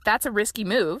 right? That's a risky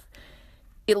move.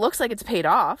 It looks like it's paid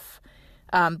off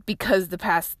because the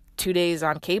past 2 days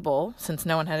on cable, since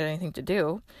no one had anything to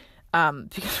do,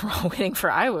 because we're all waiting for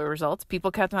Iowa results,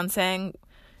 people kept on saying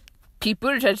Pete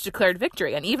Buttigieg declared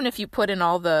victory. And even if you put in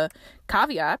all the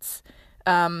caveats,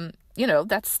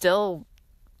 that's still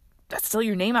that's still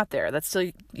your name out there. That's still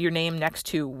your name next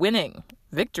to winning,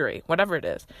 victory, whatever it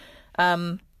is.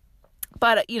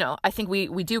 But, I think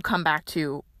we do come back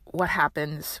to what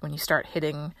happens when you start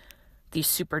hitting these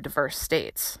super diverse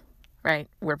states, right,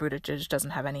 where Buttigieg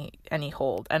doesn't have any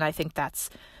hold. And I think that's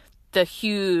the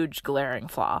huge glaring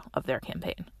flaw of their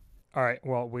campaign. All right.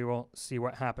 Well, we will see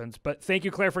what happens. But thank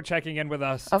you, Claire, for checking in with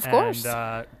us. Of course.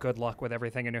 And good luck with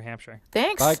everything in New Hampshire.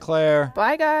 Thanks. Bye, Claire.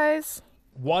 Bye, guys.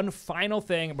 One final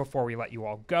thing before we let you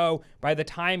all go. By the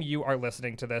time you are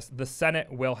listening to this, the Senate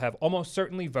will have almost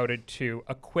certainly voted to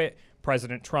acquit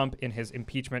President Trump in his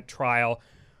impeachment trial.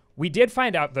 We did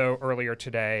find out, though, earlier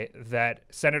today that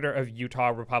Senator of Utah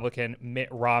Republican Mitt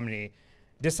Romney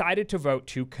decided to vote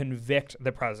to convict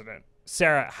the president.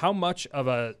 Sarah, how much of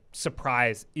a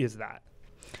surprise is that?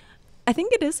 I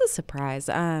think it is a surprise.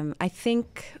 I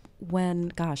think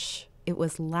it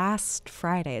was last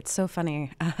Friday. It's so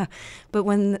funny. But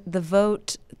when the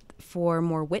vote for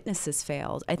more witnesses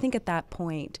failed, I think at that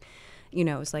point, it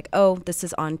was like, oh, this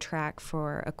is on track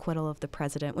for acquittal of the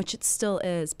president, which it still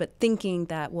is. But thinking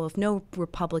that, well, if no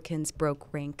Republicans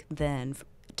broke rank then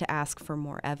to ask for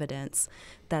more evidence,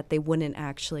 that they wouldn't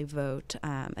actually vote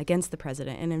against the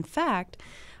president. And in fact,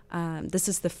 this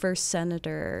is the first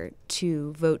senator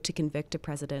to vote to convict a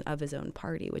president of his own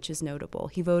party, which is notable.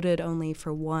 He voted only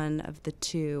for one of the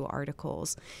two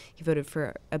articles. He voted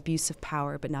for abuse of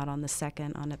power, but not on the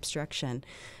second, on obstruction.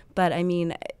 But I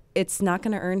mean, it's not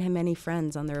going to earn him any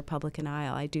friends on the Republican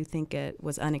aisle. I do think it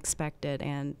was unexpected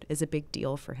and is a big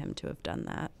deal for him to have done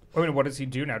that. I mean, what does he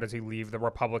do now? Does he leave the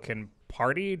Republican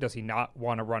Party? Does he not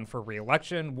want to run for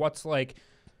re-election?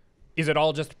 Is it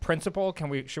all just principle?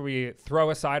 Should we throw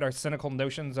aside our cynical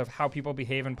notions of how people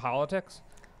behave in politics?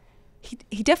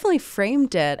 He definitely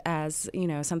framed it as,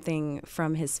 something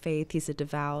from his faith. He's a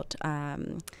devout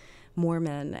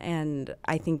Mormon, and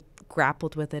I think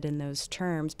grappled with it in those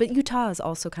terms. But Utah is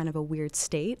also kind of a weird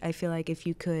state. I feel like if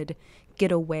you could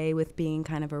get away with being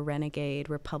kind of a renegade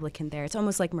Republican there, it's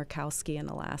almost like Murkowski in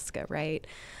Alaska, right?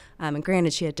 And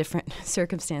granted, she had different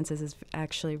circumstances as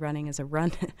actually running as a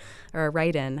run or a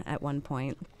write-in at one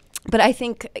point. But I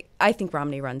think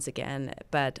Romney runs again,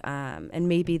 but and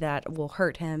maybe that will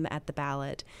hurt him at the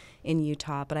ballot in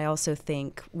Utah. But I also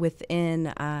think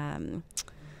within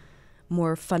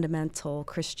more fundamental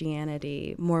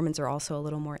Christianity, Mormons are also a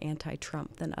little more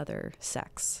anti-Trump than other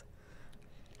sects.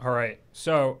 All right.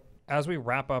 So as we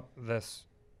wrap up this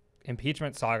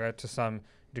impeachment saga to some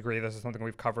degree, this is something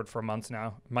we've covered for months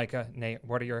now. Micah, Nate,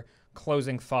 what are your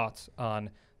closing thoughts on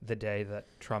the day that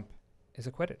Trump is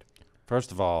acquitted?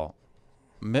 First of all,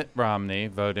 Mitt Romney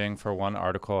voting for one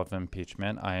article of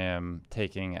impeachment, I am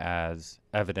taking as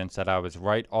evidence that I was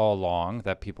right all along,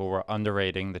 that people were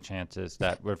underrating the chances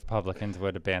that Republicans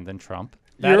would abandon Trump.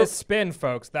 That is spin,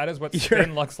 folks. That is what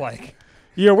spin looks like.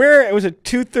 You're aware it was a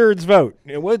 2/3 vote.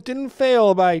 It didn't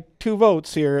fail by 2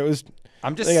 votes here. It was.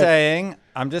 I'm just saying.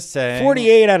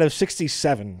 48 out of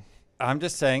 67. I'm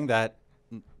just saying that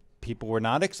people were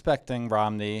not expecting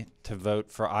Romney to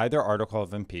vote for either article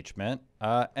of impeachment,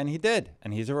 and he did,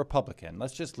 and he's a Republican.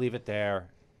 Let's just leave it there.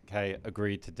 Okay,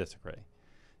 agree to disagree.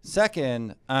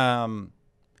 Second,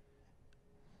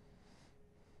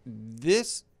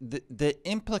 the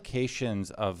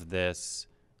implications of this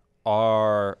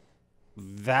are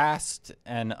vast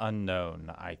and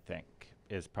unknown, I think,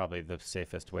 is probably the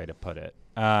safest way to put it.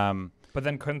 But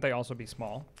then couldn't they also be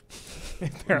small?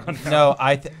 They're unknown. No,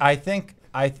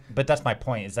 but that's my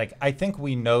point. Is like, I think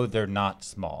we know they're not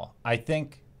small. I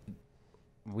think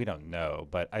we don't know,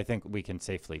 but I think we can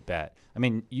safely bet. I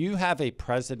mean, you have a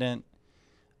president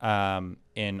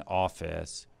in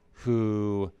office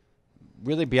who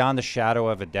really, beyond the shadow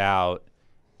of a doubt,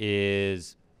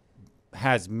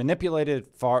 has manipulated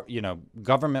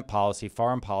government policy,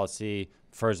 foreign policy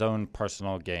for his own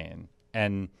personal gain,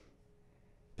 and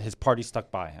his party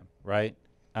stuck by him, right?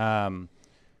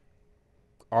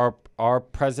 Our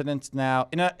presidents now,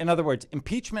 in other words,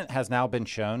 impeachment has now been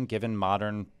shown, given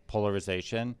modern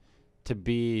polarization, to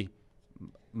be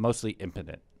mostly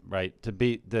impotent, right? To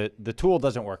be the tool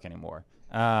doesn't work anymore.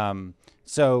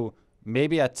 So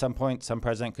maybe at some point, some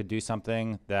president could do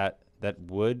something that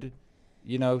would,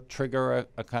 trigger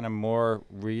a kind of more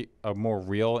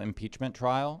real impeachment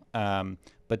trial.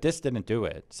 But this didn't do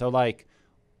it. So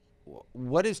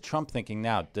what is Trump thinking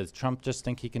now? Does Trump just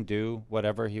think he can do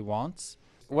whatever he wants?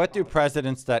 What do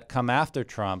presidents that come after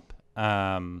Trump,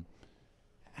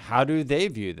 how do they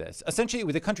view this? Essentially,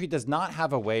 the country does not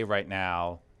have a way right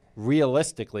now,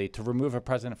 realistically, to remove a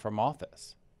president from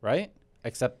office, right?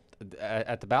 Except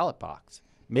at the ballot box.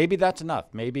 Maybe that's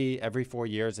enough. Maybe every 4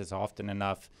 years is often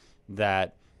enough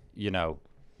that,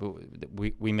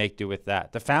 we make do with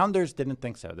that. The founders didn't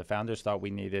think so. The founders thought we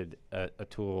needed a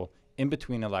tool in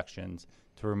between elections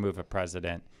to remove a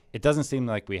president. It doesn't seem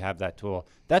like we have that tool.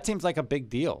 That seems like a big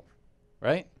deal,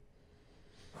 right?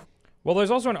 Well,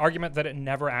 there's also an argument that it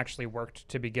never actually worked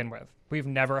to begin with. We've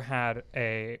never had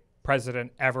a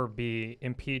president ever be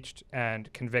impeached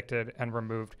and convicted and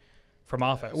removed from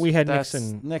office. We had That's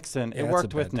Nixon. It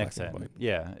worked with Nixon.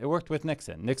 Yeah, it worked with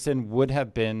Nixon. Nixon would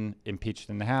have been impeached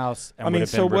in the House and would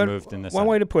have been removed in the Senate. One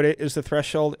way to put it is the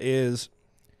threshold is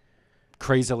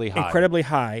crazily high. Incredibly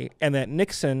high, and that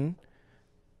Nixon,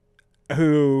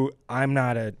 who I'm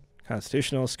not a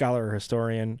constitutional scholar or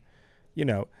historian,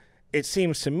 it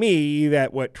seems to me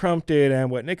that what Trump did and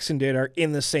what Nixon did are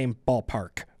in the same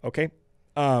ballpark, okay?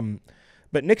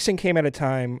 But Nixon came at a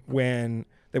time when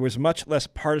there was much less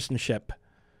partisanship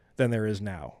than there is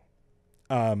now.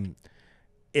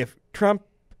 If Trump,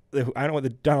 I don't know what the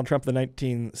Donald Trump of the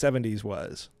 1970s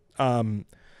was,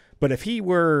 but if he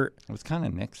were... It was kind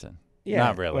of Nixon. Yeah.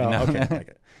 Not really. Well, no. okay.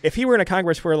 If he were in a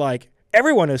Congress where,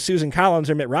 everyone is Susan Collins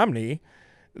or Mitt Romney,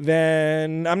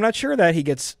 then I'm not sure that he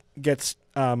gets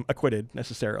acquitted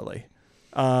necessarily.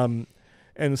 And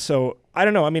so, I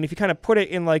don't know. I mean, if you kind of put it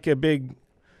in a big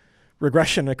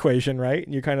regression equation, right?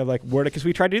 And you kind of because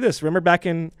we tried to do this. Remember back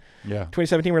in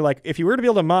 2017, we're if you were to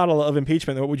build a model of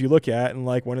impeachment, what would you look at? And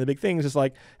one of the big things is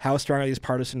how strong are these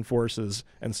partisan forces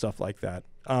and stuff like that.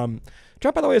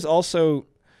 Trump, by the way, is also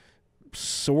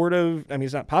sort of,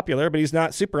 he's not popular, but he's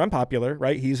not super unpopular,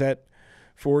 right? He's at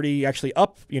 40, actually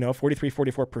up, 43,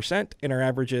 44% in our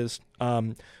averages.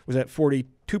 Was at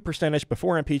 42%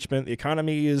 before impeachment. The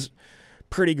economy is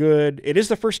pretty good. It is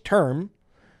the first term.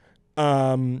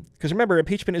 Because remember,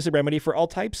 impeachment is a remedy for all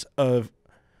types of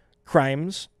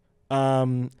crimes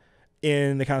in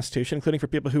the Constitution, including for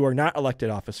people who are not elected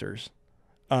officers.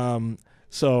 So,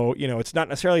 it's not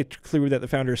necessarily clear that the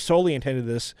founders solely intended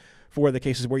this for the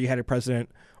cases where you had a president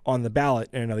on the ballot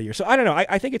in another year. So I don't know.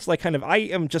 I think it's I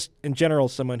am just in general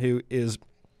someone who is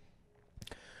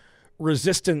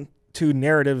resistant to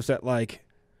narratives that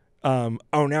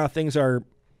now things are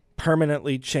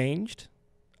permanently changed.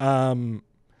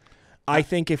 I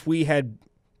think if we had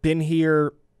been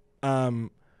here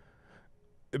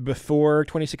before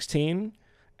 2016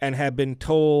 and had been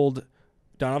told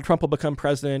Donald Trump will become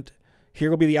president,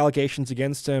 here will be the allegations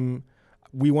against him,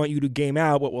 we want you to game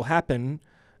out what will happen,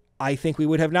 I think we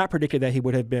would have not predicted that he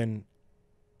would have been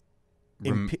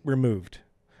removed.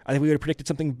 I think we would have predicted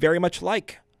something very much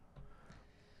like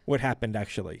what happened,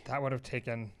 actually. That would have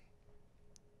taken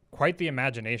quite the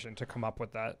imagination to come up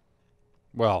with that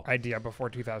idea before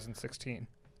 2016.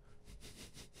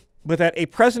 But that a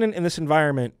president in this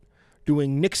environment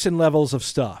doing Nixon levels of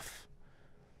stuff,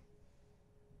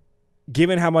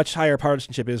 given how much higher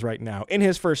partisanship is right now, in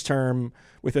his first term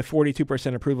with a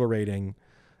 42% approval rating,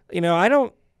 I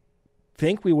don't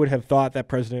think we would have thought that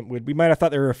president would. We might have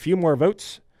thought there were a few more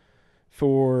votes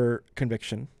for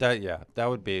conviction. That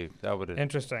would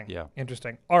Interesting. Yeah.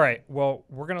 Interesting. All right. Well,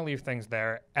 we're going to leave things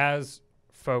there. As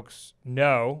folks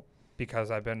know,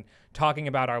 because I've been talking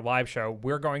about our live show,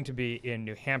 we're going to be in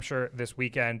New Hampshire this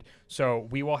weekend. So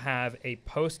we will have a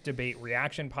post-debate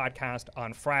reaction podcast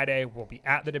on Friday. We'll be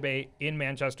at the debate in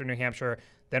Manchester, New Hampshire.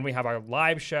 Then we have our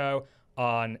live show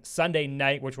on Sunday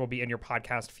night, which will be in your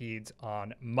podcast feeds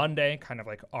on Monday, kind of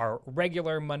like our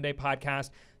regular Monday podcast.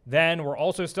 Then we're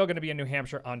also still going to be in New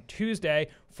Hampshire on Tuesday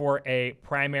for a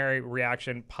primary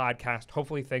reaction podcast.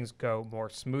 Hopefully things go more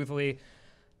smoothly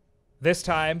this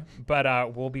time,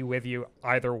 but we'll be with you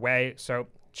either way. So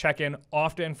check in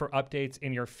often for updates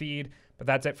in your feed. But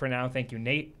that's it for now. Thank you,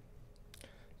 Nate.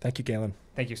 Thank you, Galen.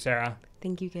 Thank you, Sarah.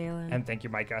 Thank you, Galen. And thank you,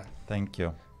 Micah. Thank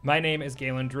you. My name is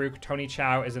Galen Druk. Tony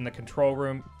Chow is in the control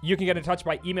room. You can get in touch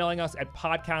by emailing us at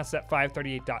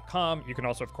podcasts@five38.com. You can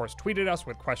also, of course, tweet at us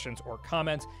with questions or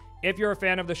comments. If you're a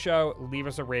fan of the show, leave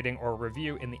us a rating or a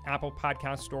review in the Apple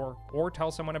Podcast Store or tell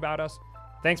someone about us.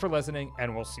 Thanks for listening,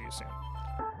 and we'll see you soon.